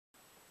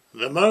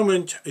The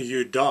moment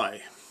you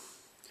die,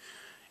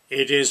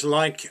 it is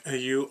like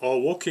you are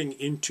walking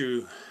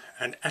into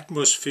an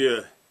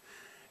atmosphere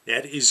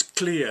that is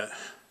clear.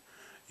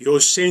 Your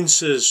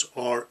senses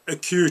are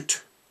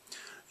acute.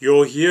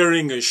 Your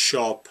hearing is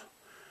sharp.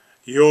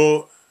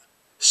 Your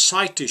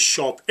sight is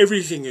sharp.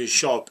 Everything is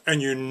sharp, and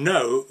you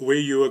know where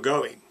you are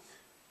going.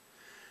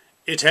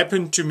 It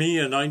happened to me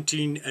in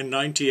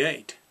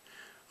 1998.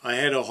 I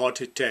had a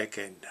heart attack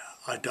and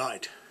I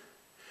died.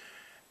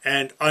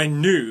 And I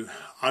knew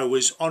I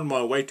was on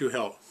my way to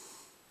hell.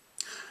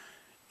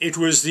 It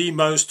was the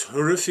most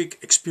horrific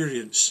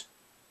experience.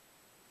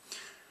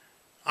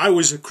 I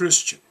was a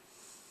Christian.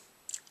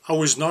 I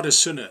was not a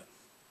sinner.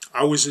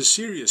 I was a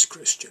serious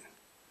Christian.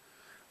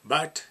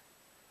 But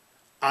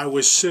I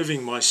was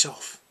serving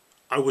myself.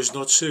 I was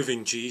not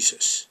serving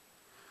Jesus.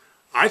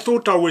 I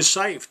thought I was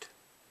saved.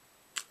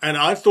 And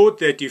I thought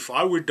that if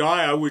I would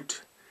die, I would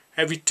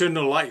have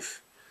eternal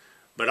life.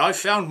 But I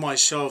found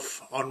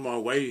myself on my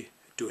way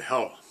to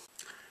hell.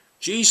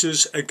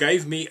 Jesus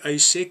gave me a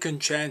second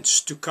chance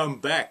to come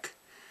back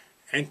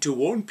and to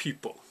warn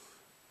people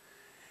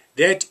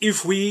that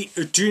if we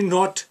do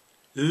not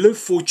live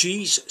for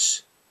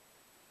Jesus,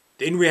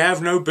 then we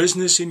have no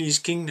business in His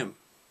kingdom.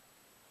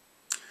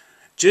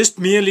 Just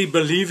merely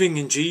believing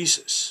in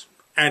Jesus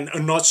and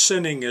not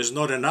sinning is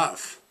not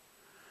enough.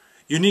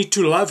 You need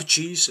to love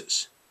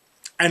Jesus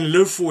and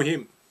live for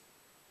Him.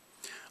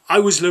 I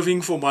was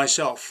living for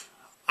myself.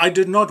 I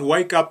did not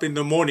wake up in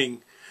the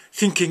morning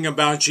thinking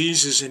about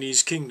Jesus and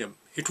His kingdom.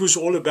 It was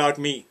all about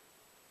me.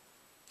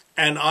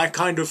 And I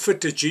kind of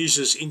fitted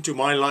Jesus into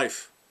my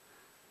life.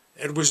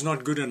 It was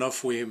not good enough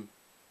for Him.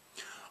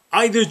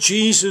 Either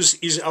Jesus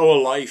is our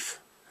life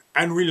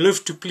and we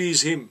live to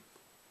please Him,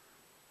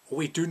 or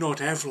we do not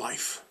have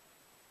life.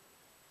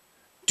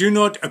 Do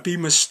not be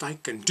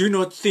mistaken. Do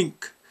not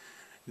think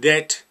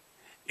that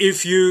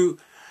if you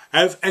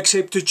have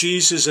accepted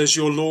Jesus as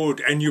your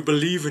Lord and you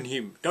believe in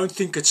Him, don't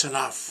think it's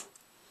enough.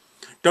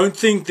 Don't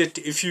think that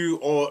if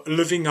you are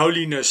living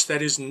holiness,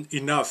 that is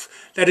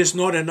enough. That is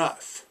not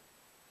enough.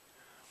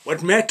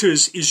 What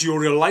matters is your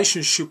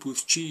relationship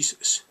with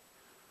Jesus.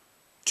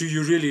 Do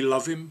you really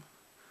love Him?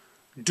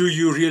 Do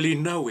you really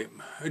know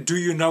Him? Do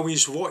you know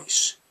His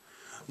voice?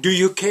 Do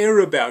you care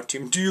about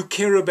Him? Do you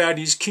care about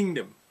His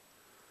kingdom?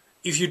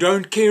 If you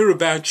don't care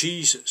about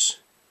Jesus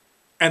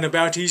and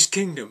about His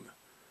kingdom,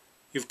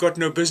 you've got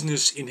no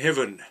business in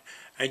heaven,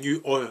 and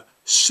you are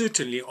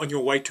certainly on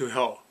your way to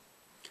hell.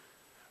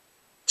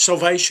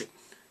 Salvation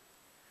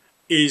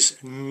is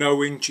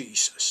knowing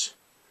Jesus,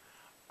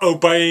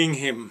 obeying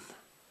Him,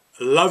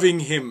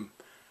 loving Him,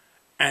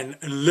 and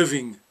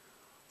living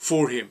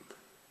for Him.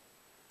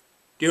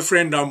 Dear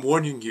friend, I'm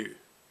warning you,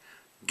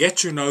 get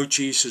to know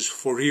Jesus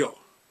for real,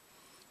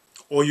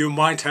 or you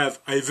might have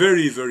a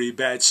very, very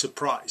bad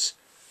surprise,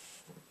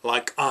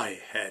 like I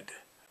had.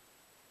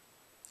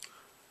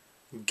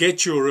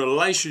 Get your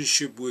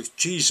relationship with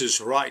Jesus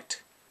right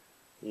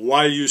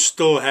while you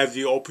still have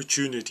the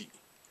opportunity.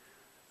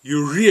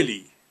 You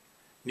really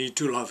need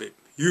to love Him.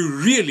 You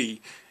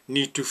really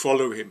need to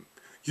follow Him.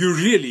 You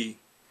really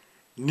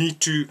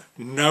need to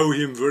know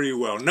Him very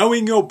well.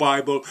 Knowing your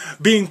Bible,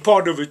 being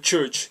part of a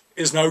church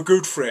is no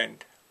good,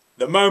 friend.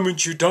 The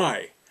moment you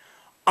die,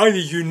 either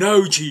you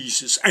know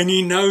Jesus and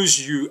He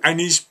knows you and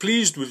He's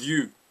pleased with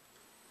you,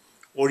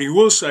 or He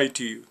will say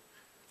to you,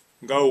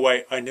 go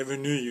away, I never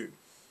knew you.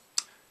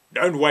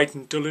 Don't wait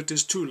until it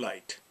is too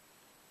late.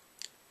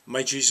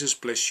 May Jesus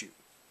bless you.